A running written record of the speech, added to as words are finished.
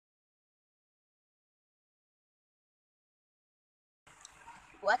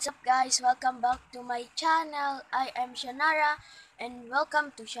What's up guys? Welcome back to my channel. I am Shanara and welcome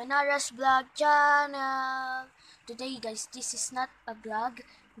to Shanara's vlog channel. Today guys, this is not a vlog,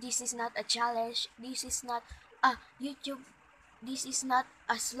 this is not a challenge, this is not a YouTube, this is not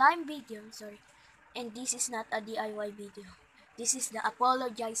a slime video, sorry. And this is not a DIY video. This is the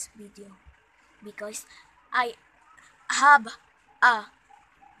apologize video because I have a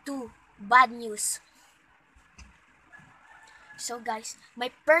two bad news. So guys, my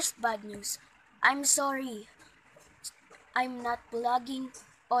first bad news. I'm sorry. I'm not vlogging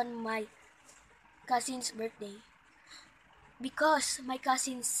on my cousin's birthday because my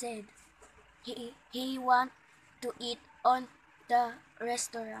cousin said he want to eat on the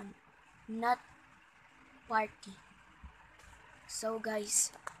restaurant, not party. So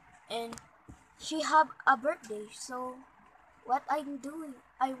guys, and she have a birthday. So what I'm doing?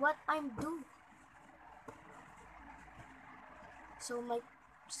 What I'm doing? So my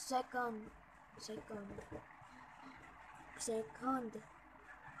second second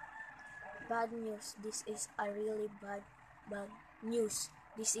bad news. This is a really bad news.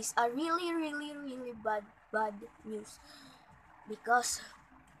 This is a really bad news because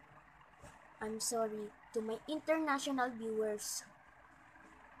I'm sorry to my international viewers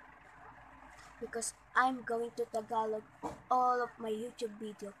because I'm going to Tagalog all of my YouTube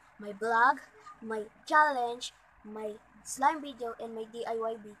video, my blog, my challenge, my slime video and my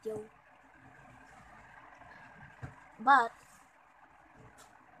DIY video. But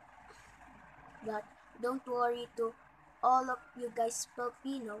but don't worry to all of you guys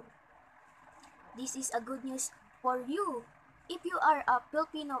Filipino. This is a good news for you. If you are a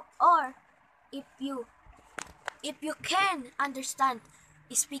Filipino or if you can understand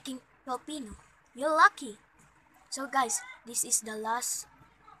speaking Filipino, you're lucky. So guys, this is the last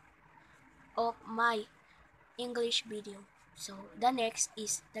of my English video. So the next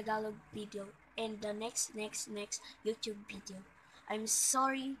is Tagalog video and the next YouTube video. I'm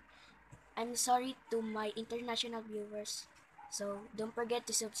sorry. I'm sorry to my international viewers. So don't forget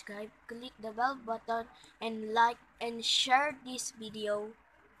to subscribe, click the bell button and like and share this video.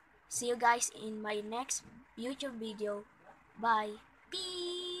 See you guys in my next YouTube video. Bye.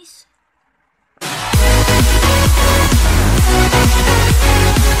 Peace.